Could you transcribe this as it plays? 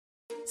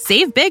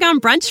Save big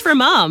on brunch for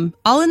mom,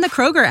 all in the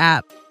Kroger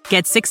app.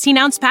 Get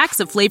 16-ounce packs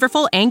of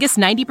flavorful Angus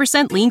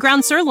 90% lean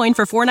ground sirloin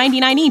for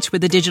 $4.99 each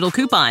with a digital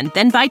coupon.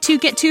 Then buy 2,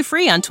 get 2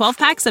 free on 12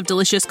 packs of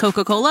delicious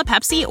Coca-Cola,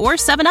 Pepsi, or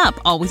 7-Up,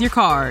 all with your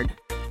card.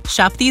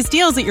 Shop these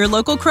deals at your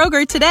local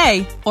Kroger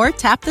today, or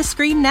tap the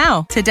screen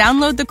now to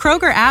download the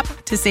Kroger app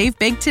to save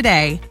big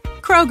today.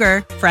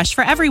 Kroger, fresh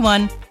for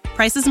everyone.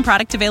 Prices and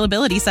product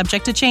availability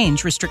subject to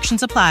change.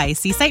 Restrictions apply.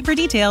 See site for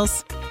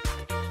details.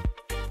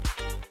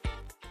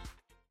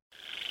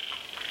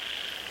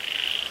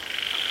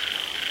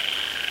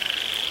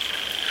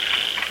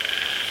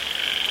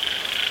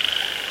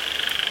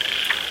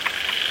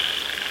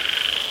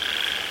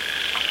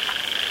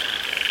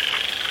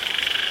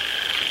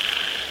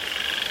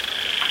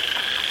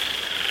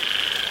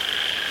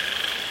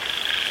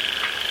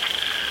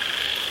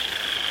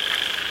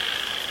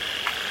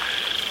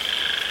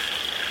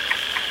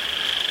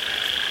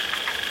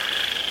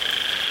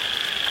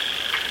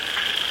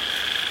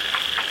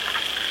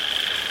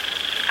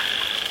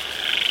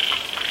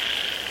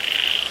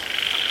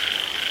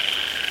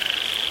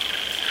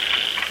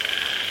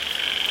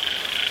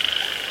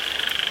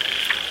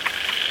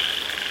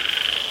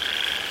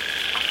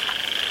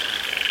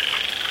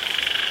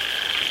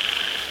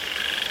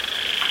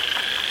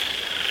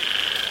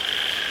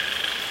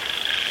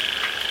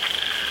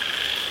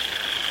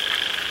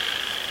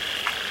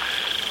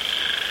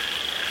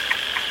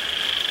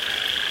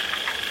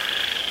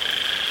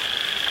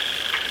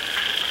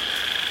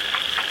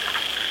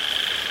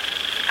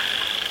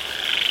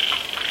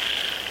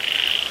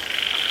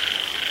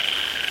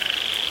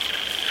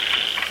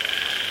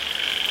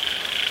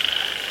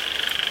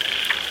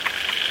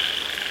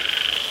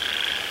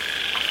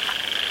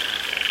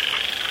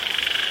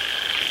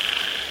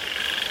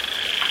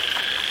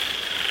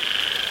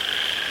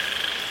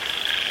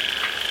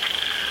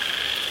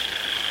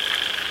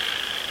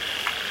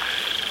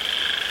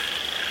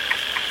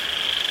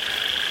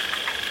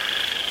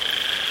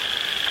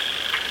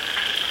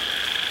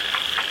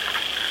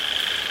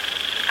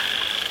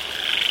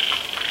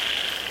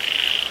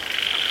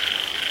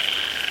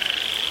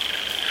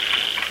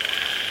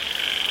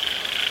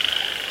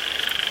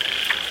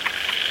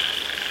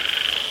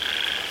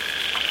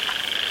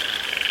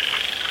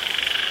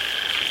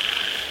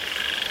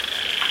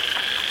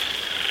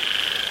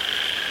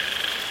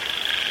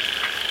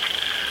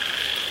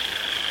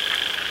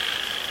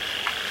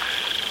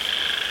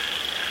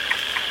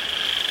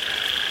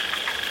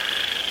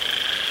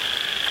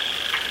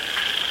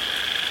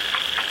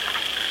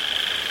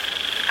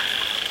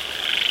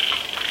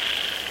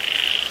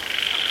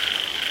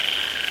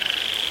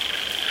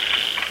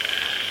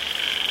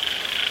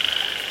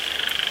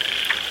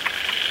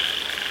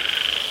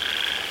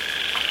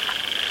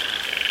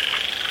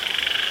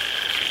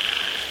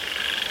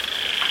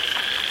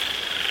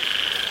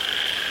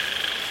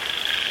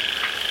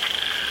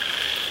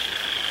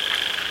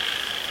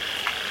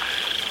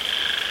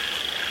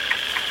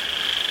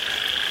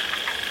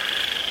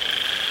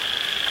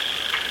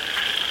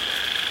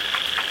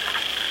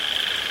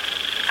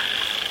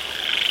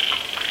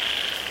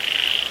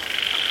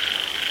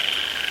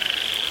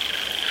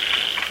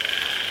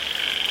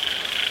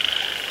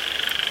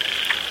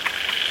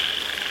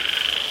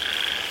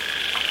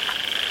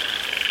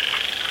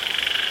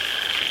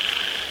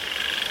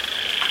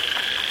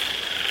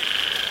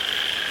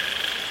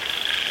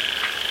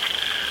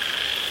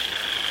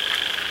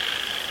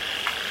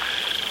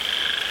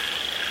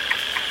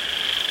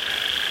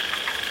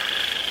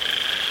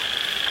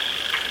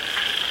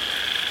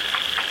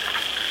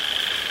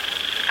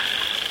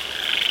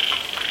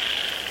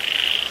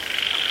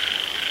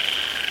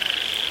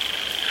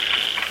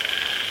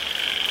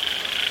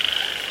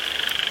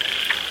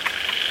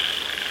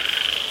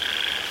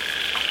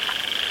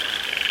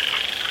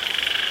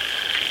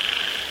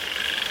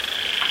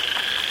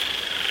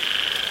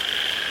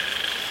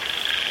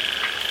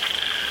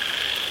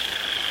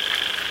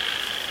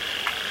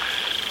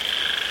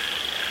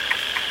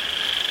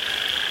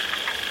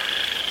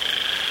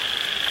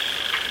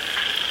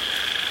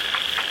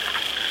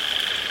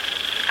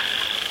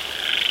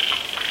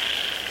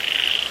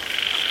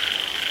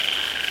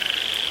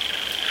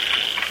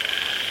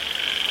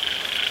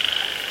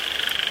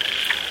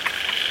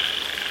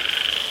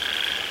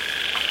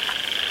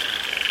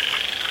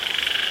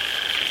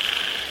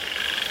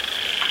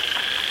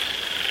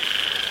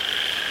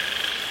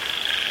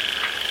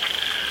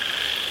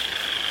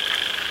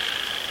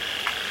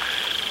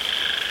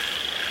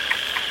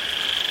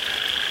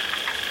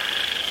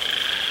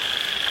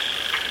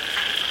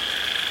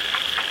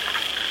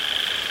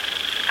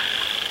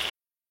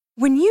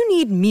 When you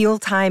need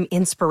mealtime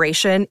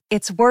inspiration,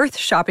 it's worth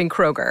shopping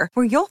Kroger,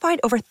 where you'll find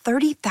over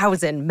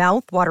 30,000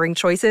 mouth-watering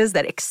choices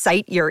that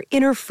excite your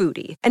inner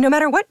foodie. And no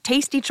matter what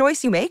tasty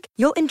choice you make,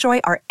 you'll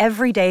enjoy our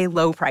everyday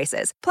low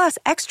prices, plus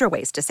extra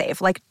ways to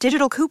save, like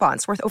digital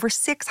coupons worth over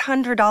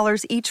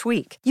 $600 each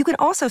week. You can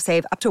also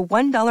save up to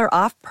 $1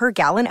 off per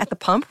gallon at the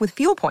pump with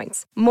fuel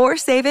points. More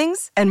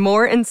savings and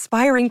more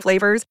inspiring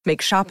flavors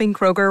make shopping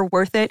Kroger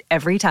worth it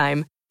every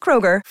time.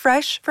 Kroger,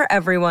 fresh for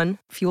everyone.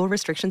 Fuel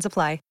restrictions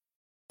apply.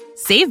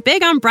 Save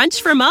big on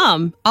brunch for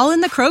mom, all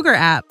in the Kroger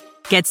app.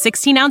 Get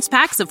 16-ounce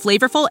packs of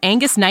flavorful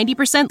Angus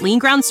 90% lean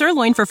ground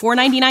sirloin for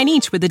 $4.99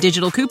 each with a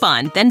digital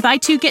coupon. Then buy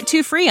 2, get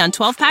 2 free on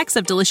 12 packs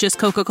of delicious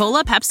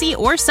Coca-Cola, Pepsi,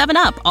 or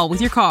 7-Up, all with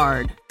your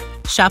card.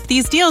 Shop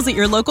these deals at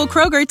your local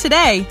Kroger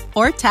today,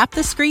 or tap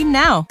the screen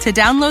now to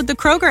download the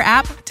Kroger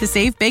app to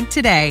save big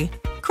today.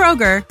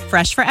 Kroger,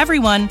 fresh for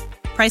everyone.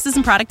 Prices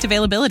and product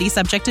availability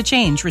subject to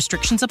change.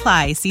 Restrictions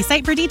apply. See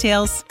site for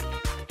details.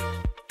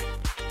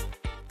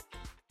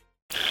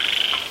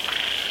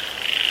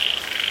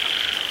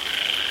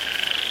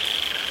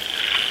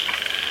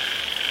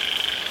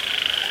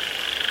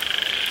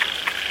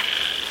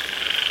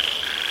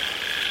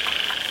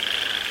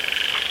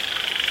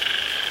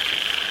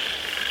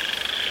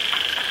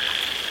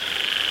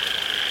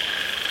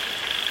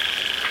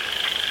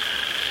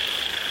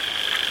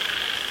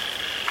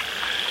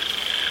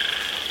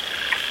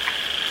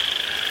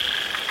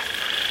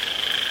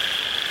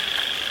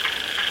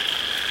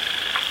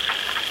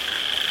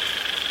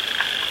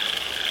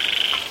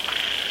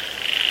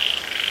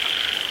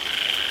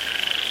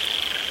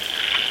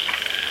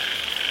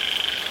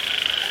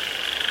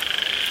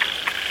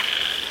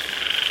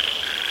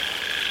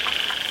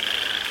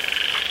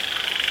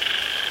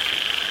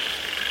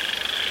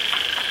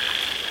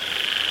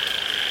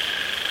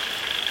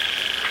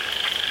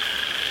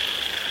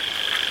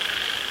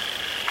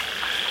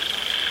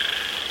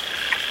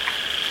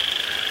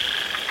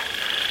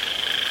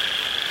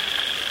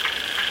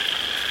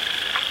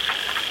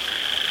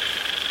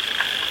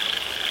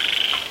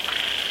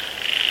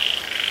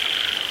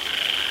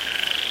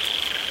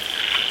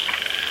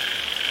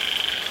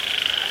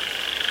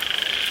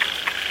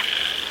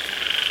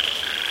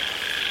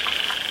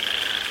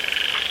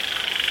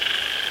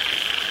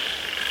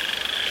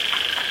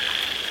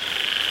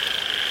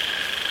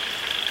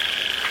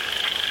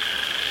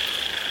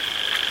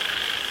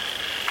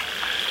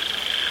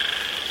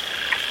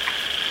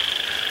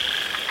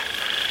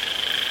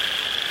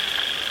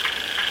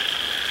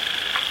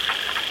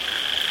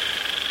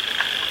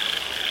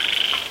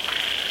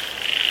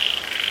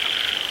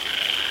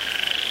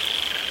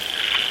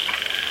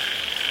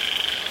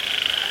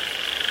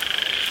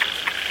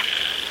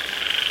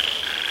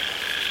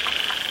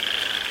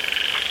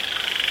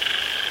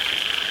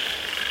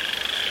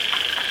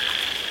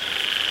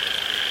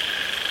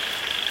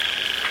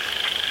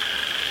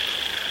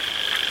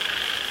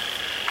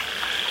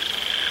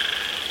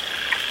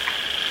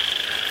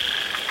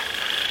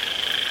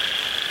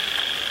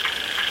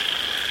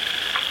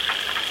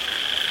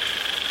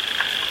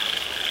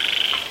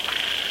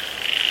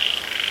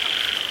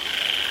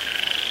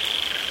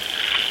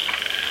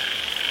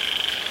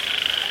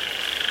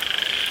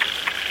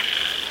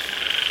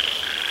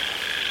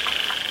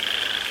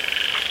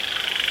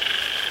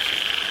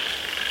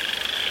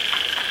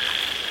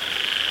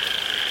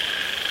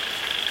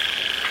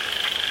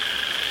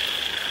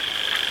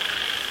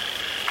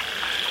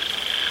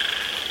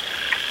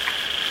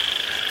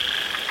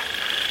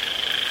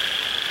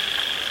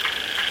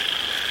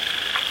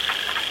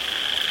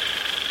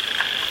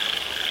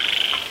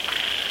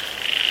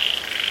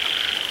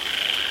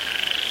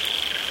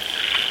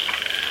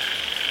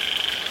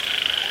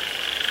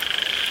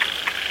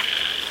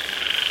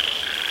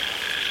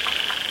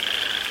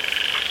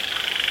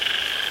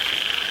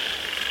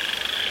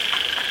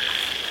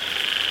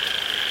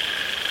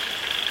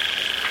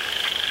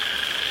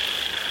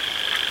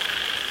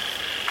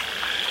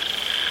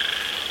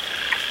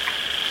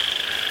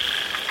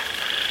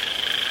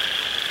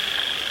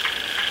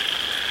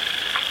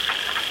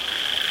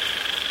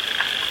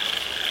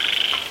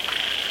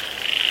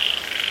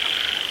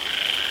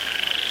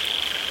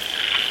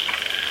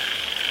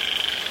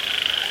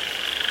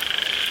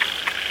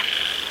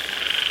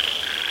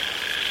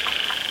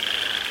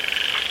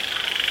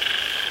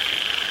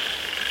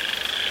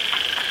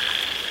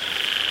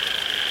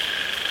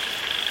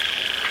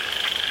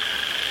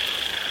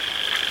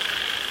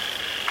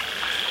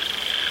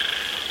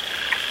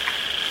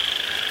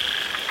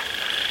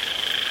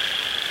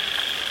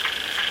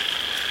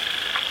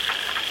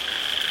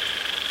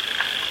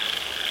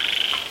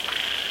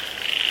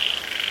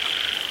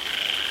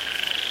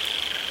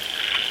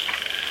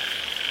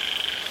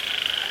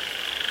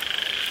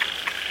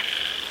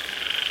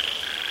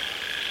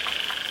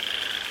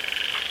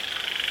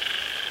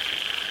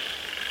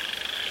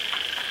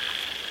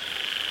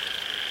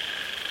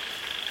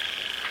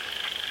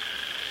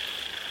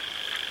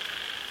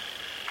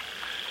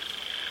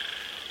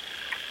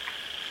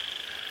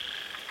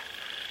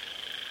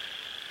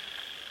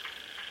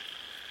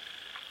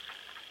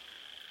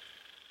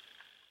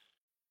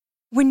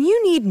 When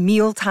you need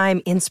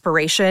mealtime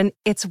inspiration,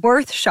 it's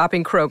worth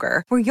shopping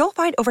Kroger, where you'll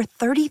find over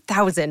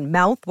 30,000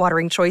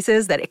 mouth-watering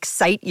choices that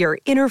excite your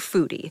inner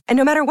foodie. And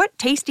no matter what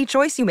tasty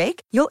choice you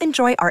make, you'll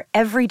enjoy our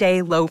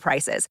everyday low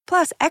prices,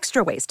 plus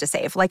extra ways to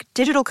save, like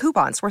digital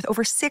coupons worth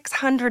over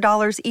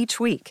 $600 each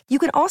week. You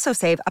can also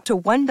save up to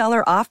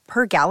 $1 off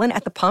per gallon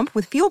at the pump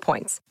with fuel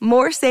points.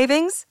 More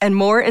savings and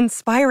more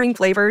inspiring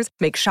flavors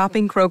make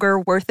shopping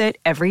Kroger worth it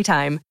every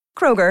time.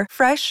 Kroger,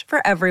 fresh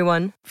for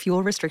everyone.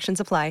 Fuel restrictions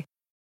apply.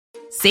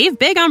 Save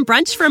big on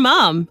brunch for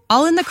mom,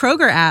 all in the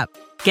Kroger app.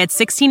 Get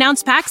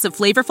 16-ounce packs of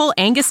flavorful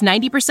Angus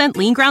 90%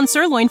 lean ground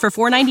sirloin for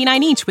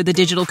 $4.99 each with a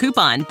digital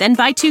coupon. Then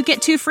buy 2,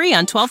 get 2 free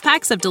on 12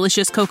 packs of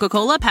delicious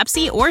Coca-Cola,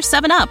 Pepsi, or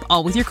 7-Up,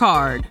 all with your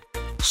card.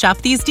 Shop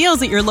these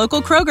deals at your local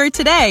Kroger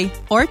today,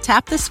 or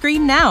tap the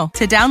screen now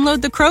to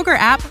download the Kroger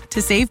app to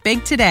save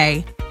big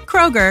today.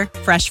 Kroger,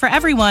 fresh for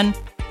everyone.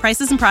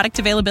 Prices and product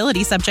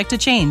availability subject to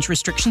change.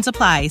 Restrictions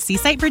apply. See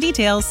site for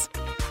details.